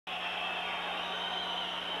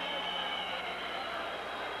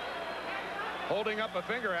holding up a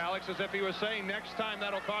finger, Alex, as if he was saying next time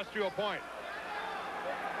that'll cost you a point.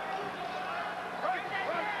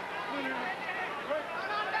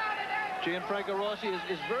 Gianfranco Rossi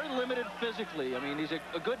is very limited physically. I mean, he's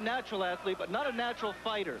a good natural athlete, but not a natural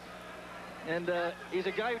fighter. And he's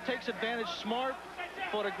a guy who takes advantage, smart,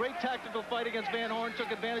 fought a great tactical fight against Van Horn,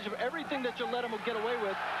 took advantage of everything that you let him get away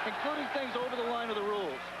with, including things over the line of the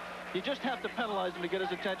rules. You just have to penalize him to get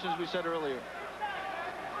his attention, as we said earlier.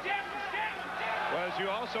 Well, as you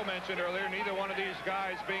also mentioned earlier, neither one of these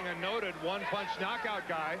guys being a noted one-punch knockout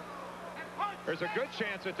guy. There's a good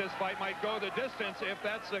chance that this fight might go the distance. If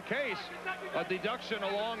that's the case, a deduction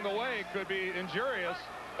along the way could be injurious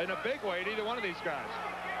in a big way to either one of these guys.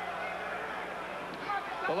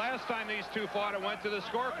 The last time these two fought, it went to the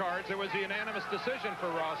scorecards. It was a unanimous decision for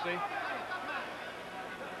Rossi.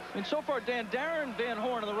 And so far, Dan, Darren Van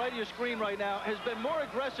Horn on the right of your screen right now has been more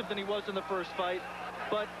aggressive than he was in the first fight,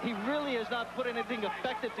 but he really has not put anything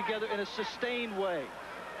effective together in a sustained way.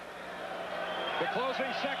 The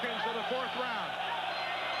closing seconds of the fourth round.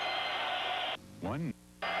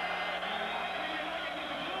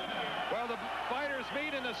 Well, the fighters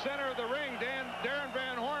meet in the center of the ring. Darren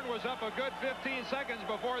Van Horn was up a good 15 seconds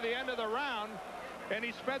before the end of the round, and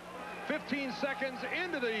he spent 15 seconds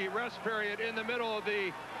into the rest period in the middle of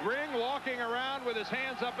the ring, walking around with his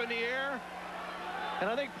hands up in the air. And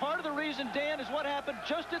I think part of the reason, Dan, is what happened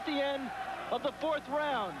just at the end of the fourth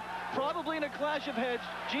round. Probably in a clash of heads,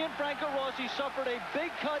 Gianfranco Rossi suffered a big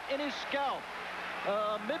cut in his scalp,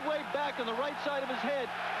 midway back on the right side of his head.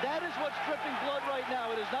 That is what's dripping blood right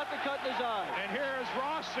now. It is not the cut in his eye. And here is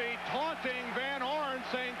Rossi taunting Van Horn,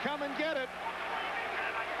 saying, "Come and get it."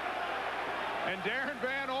 And Darren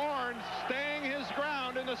Van Horn staying his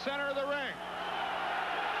ground in the center of the ring.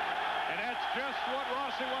 And that's just what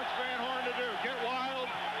Rossi wants Van Horn to do. Get wild,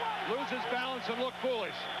 lose his balance, and look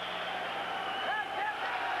foolish.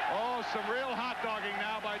 Oh, some real hot dogging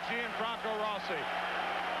now by Gianfranco Rossi.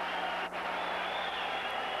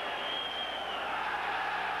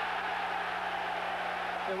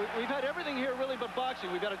 Yeah, we've had everything here really but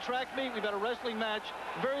boxing. We've got a track meet, we've got a wrestling match,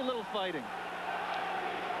 very little fighting.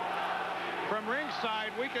 From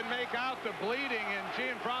ringside, we can make out the bleeding in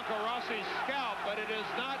Gianfranco Rossi's scalp, but it is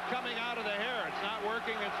not coming out of the hair. It's not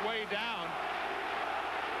working its way down.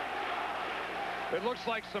 It looks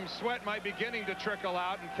like some sweat might be beginning to trickle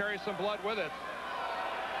out and carry some blood with it.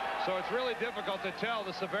 So it's really difficult to tell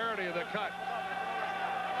the severity of the cut.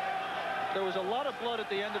 There was a lot of blood at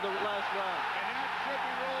the end of the last round. And that should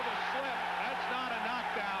be ruled a slip. That's not a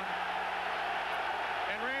knockdown.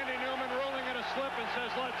 And Randy Newman ruling it a slip and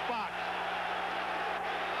says, let's box.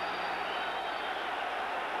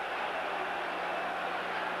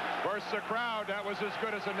 Of course, the crowd, that was as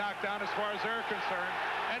good as a knockdown as far as they're concerned.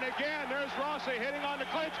 And again, there's Rossi hitting on the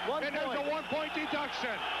clinch, and there's a one-point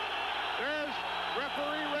deduction. There's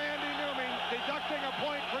referee Randy Newman deducting a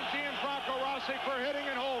point from Gianfranco Rossi for hitting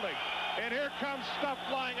and holding. And here comes stuff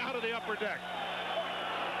flying out of the upper deck.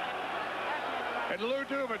 And Lou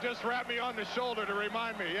Duva just rapped me on the shoulder to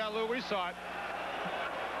remind me. Yeah, Lou, we saw it.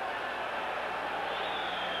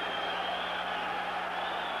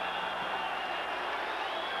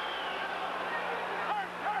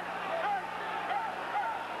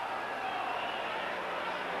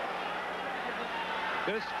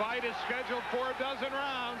 This fight is scheduled for a dozen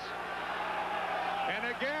rounds. And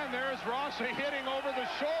again, there's Rossi hitting over the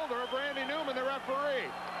shoulder of Randy Newman, the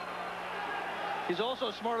referee. He's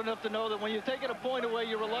also smart enough to know that when you're taking a point away,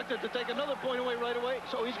 you're reluctant to take another point away right away.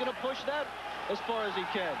 So he's going to push that as far as he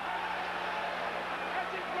can.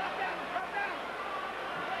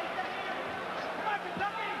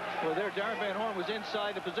 Well, there, Darren Van Horn was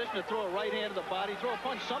inside the position to throw a right hand to the body, throw a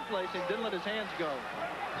punch someplace, and didn't let his hands go.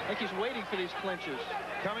 I think he's waiting for these clinches.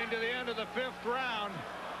 Coming to the end of the fifth round.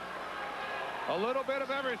 A little bit of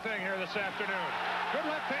everything here this afternoon. Good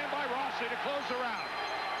left hand by Rossi to close the round.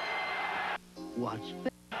 Watch.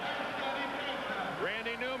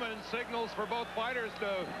 Randy Newman signals for both fighters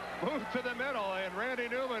to move to the middle, and Randy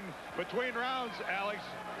Newman, between rounds, Alex,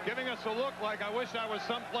 giving us a look like I wish I was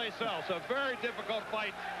someplace else. A very difficult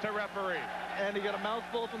fight to referee. And he got a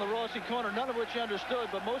mouthful from the Rossi corner, none of which he understood,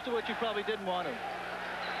 but most of which he probably didn't want to.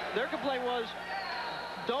 Their complaint was,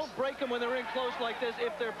 don't break them when they're in close like this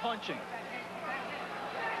if they're punching.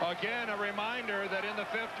 Again, a reminder that in the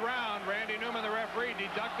fifth round, Randy Newman, the referee,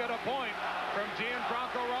 deducted a point from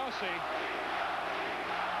Gianfranco Rossi.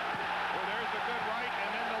 Well, there's a good right, and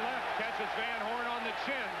then the left catches Van Horn on the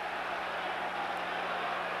chin.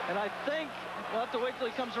 And I think we'll have to wait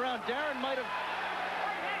till he comes around. Darren might have...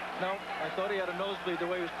 No, I thought he had a nosebleed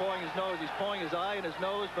the way he was pawing his nose. He's pawing his eye and his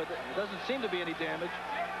nose, but there doesn't seem to be any damage.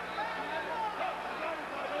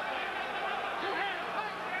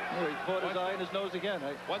 Oh, he caught his eye and his nose again.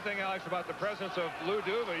 One thing, Alex, about the presence of Lou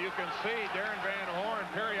Duva, you can see Darren Van Horn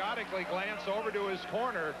periodically glance over to his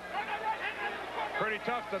corner. Pretty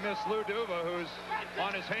tough to miss Lou Duva, who's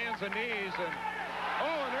on his hands and knees. And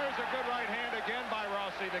there's a good right hand again by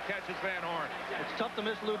Rossi that catches Van Horn. It's tough to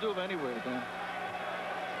miss Lou Duva anyway, Dan.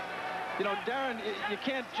 You know, Darren, you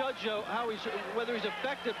can't judge whether he's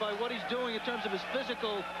affected by what he's doing in terms of his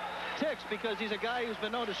physical ticks, because he's a guy who's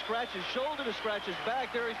been known to scratch his shoulder, to scratch his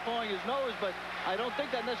back. There he's pawing his nose, but I don't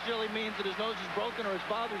think that necessarily means that his nose is broken or it's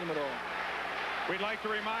bothering him at all. We'd like to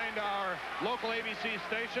remind our local ABC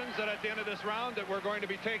stations that at the end of this round that we're going to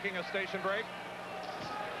be taking a station break.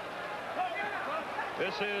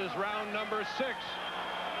 This is round number 6.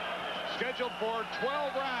 Scheduled for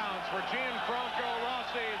 12 rounds for Gianfranco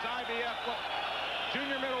Rossi's IBF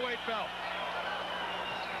junior middleweight belt.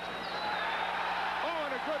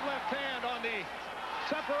 And a good left hand on the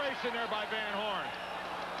separation there by Van Horn.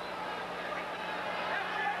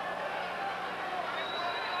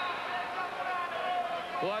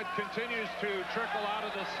 Blood continues to trickle out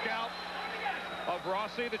of the scalp of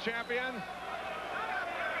Rossi, the champion.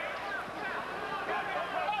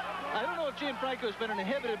 I don't know if Gianfranco has been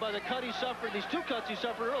inhibited by the cut he suffered. These 2 cuts he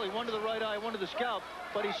suffered early, one to the right eye, one to the scalp.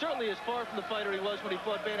 But he certainly is far from the fighter he was when he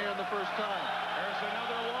fought Van Horn the first time. There's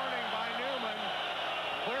another warning by Newman.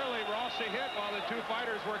 Clearly, Rossi hit while the 2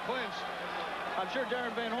 fighters were clinched. I'm sure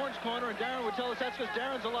Darren Van Horn's corner, and Darren would tell us that's because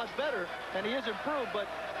Darren's a lot better, and he is improved. But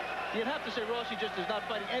you'd have to say Rossi just is not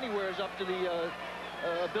fighting anywhere up to the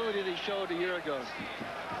ability that he showed a year ago.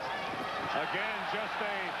 Again, just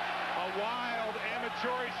a wild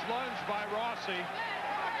amateurish lunge by Rossi.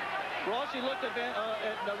 Rossi looked at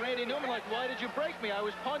Randy Newman like, why did you break me? I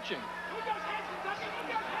was punching.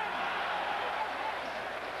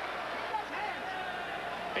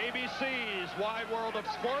 ABC's Wide World of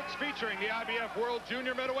Sports featuring the IBF World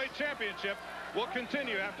Junior Middleweight Championship will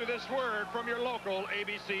continue after this word from your local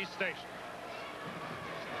ABC station.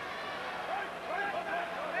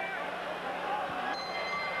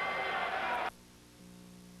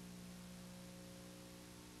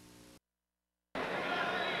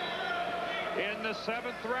 In the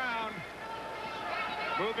 7th round,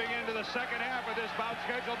 moving into the second half of this bout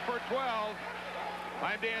scheduled for 12.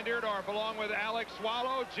 I'm Dan Deerdorf along with Alex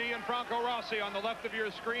Swallow, Gianfranco Rossi on the left of your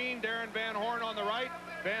screen, Darren Van Horn on the right.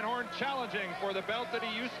 Van Horn challenging for the belt that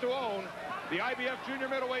he used to own, the IBF junior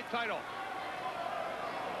middleweight title.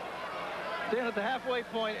 Dan, at the halfway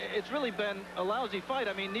point, it's really been a lousy fight.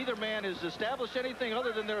 I mean, neither man has established anything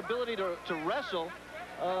other than their ability to wrestle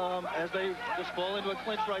as they just fall into a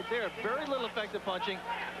clinch right there. Very little effective punching.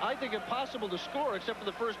 I think impossible to score except for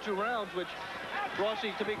the first 2 rounds, which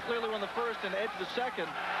Rossi, to be clearly, won the first and edged the second.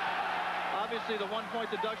 Obviously, the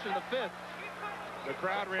 1-point deduction in the 5th. The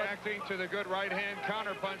crowd reacting to the good right-hand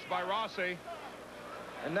counterpunch by Rossi.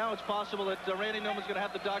 And now it's possible that Randy Newman's going to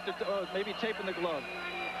have the doctor maybe taping the glove.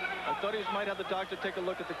 I thought he might have the doctor take a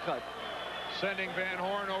look at the cut. Sending Van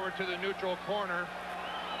Horn over to the neutral corner.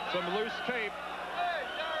 Some loose tape.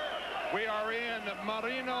 We are in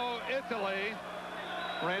Marino, Italy.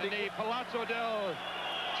 Randy, in the Palazzo del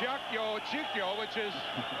Cicchio, which is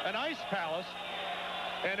an ice palace.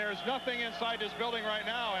 And there's nothing inside this building right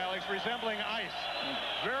now, Alex, resembling ice.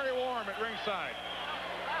 Very warm at ringside.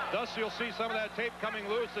 Thus, you'll see some of that tape coming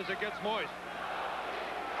loose as it gets moist.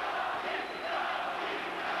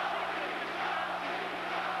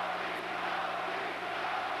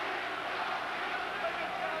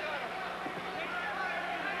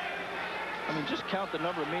 I mean, just count the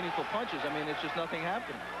number of meaningful punches. I mean, it's just nothing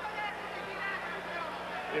happening.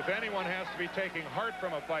 If anyone has to be taking heart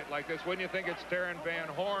from a fight like this, wouldn't you think it's Darren Van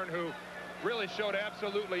Horn, who really showed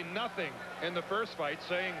absolutely nothing in the first fight,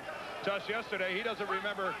 saying to us yesterday he doesn't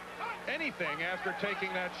remember anything after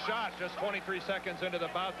taking that shot just 23 seconds into the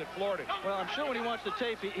bout that floored him. Well, I'm sure when he watched the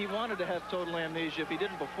tape, he wanted to have total amnesia if he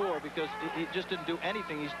didn't before, because he just didn't do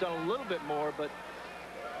anything. He's done a little bit more, but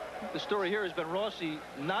the story here has been Rossi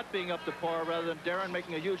not being up to par rather than Darren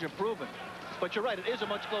making a huge improvement. But you're right, it is a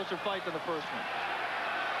much closer fight than the first one.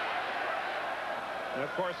 And of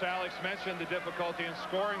course, Alex mentioned the difficulty in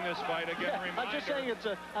scoring this fight. Again, reminder. I'm just saying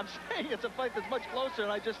I'm saying it's a fight that's much closer,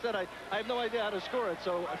 and I just said I have no idea how to score it,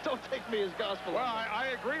 so don't take me as gospel. Well,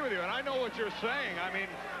 I agree with you, and I know what you're saying. I mean,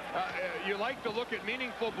 you like to look at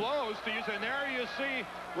meaningful blows to use, and there you see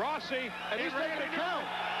Rossi, and he's taking a count,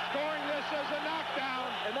 scoring this as a knockdown.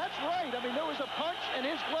 And that's right. I mean, there was a punch, and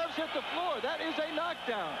his gloves hit the floor. That is a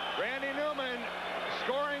knockdown. Randy Newman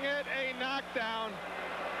scoring it a knockdown.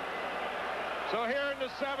 So here in the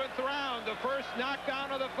 7th round, the first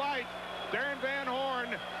knockdown of the fight, Darren Van Horn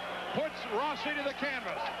puts Rossi to the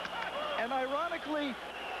canvas. And ironically,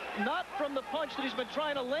 not from the punch that he's been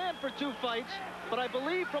trying to land for 2 fights, but I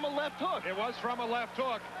believe from a left hook. It was from a left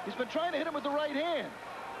hook. He's been trying to hit him with the right hand.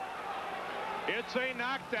 It's a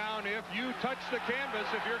knockdown if you touch the canvas,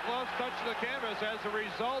 if your gloves touch the canvas as a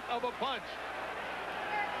result of a punch.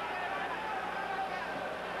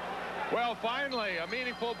 Well, finally, a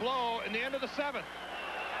meaningful blow in the end of the 7th.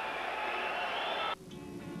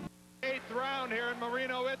 8th round here in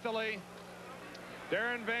Marino, Italy.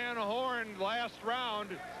 Darren Van Horn last round,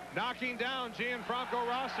 knocking down Gianfranco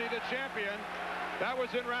Rossi, the champion. That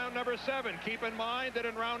was in round number 7. Keep in mind that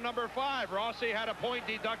in round number 5, Rossi had a point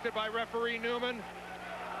deducted by referee Newman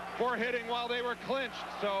for hitting while they were clinched.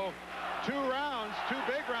 So 2 rounds, 2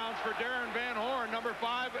 big rounds for Darren Van Horn, number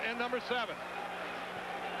 5 and number 7.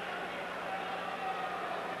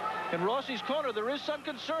 In Rossi's corner, there is some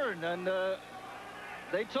concern, and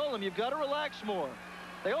they told him, you've got to relax more.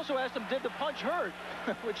 They also asked him, did the punch hurt?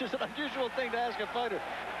 Which is an unusual thing to ask a fighter.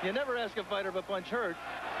 You never ask a fighter if a punch hurt.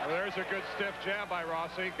 Well, there's a good stiff jab by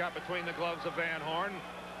Rossi. Got between the gloves of Van Horn.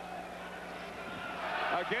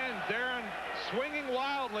 Again, Darren swinging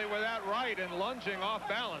wildly with that right and lunging off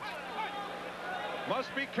balance.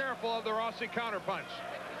 Must be careful of the Rossi counterpunch.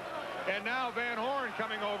 And now Van Horn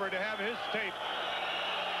coming over to have his tape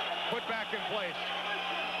put back in place.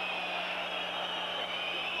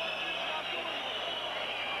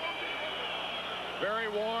 Very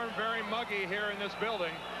warm, very muggy here in this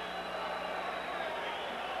building.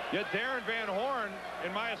 Yet Darren Van Horn,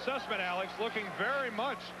 in my assessment, Alex, looking very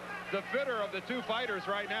much the fitter of the 2 fighters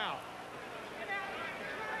right now.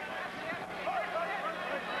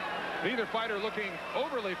 Neither fighter looking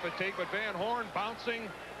overly fatigued, but Van Horn bouncing,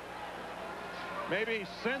 maybe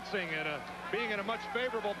sensing being in a much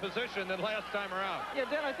favorable position than last time around. Yeah,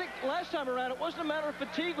 Dan, I think last time around it wasn't a matter of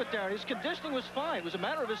fatigue with Darren. His conditioning was fine. It was a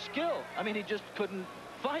matter of his skill. I mean, he just couldn't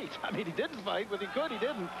fight. I mean, he didn't fight, but he could, he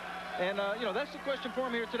didn't. And, you know, that's the question for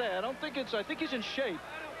him here today. I think he's in shape.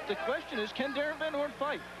 The question is, can Darren Van Horn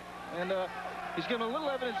fight? And he's given a little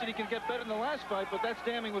evidence that he can get better than the last fight, but that's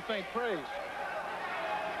damning with faint praise.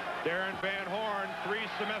 Darren Van Horn, 3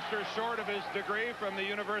 semesters short of his degree from the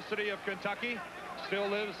University of Kentucky. Still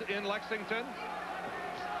lives in Lexington.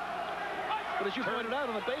 But as you pointed out,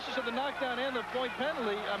 on the basis of the knockdown and the point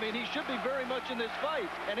penalty, I mean, he should be very much in this fight.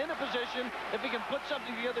 And in a position, if he can put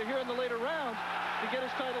something together here in the later rounds, to get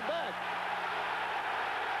his title back.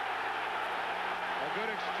 A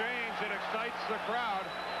good exchange. It excites the crowd.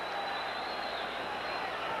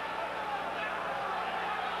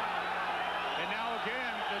 And now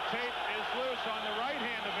again, the tape is loose on the right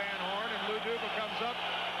hand of Van Horn, and Lou Duva comes up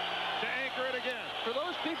to anchor it again. For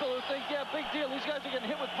those people who think, yeah, big deal, these guys are getting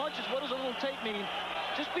hit with punches, what does a little tape mean?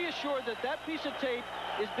 Just be assured that that piece of tape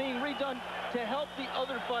is being redone to help the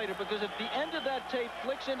other fighter, because if the end of that tape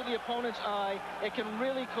flicks into the opponent's eye, it can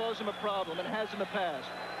really cause him a problem, and has in the past.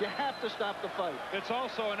 You have to stop the fight. It's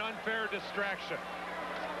also an unfair distraction.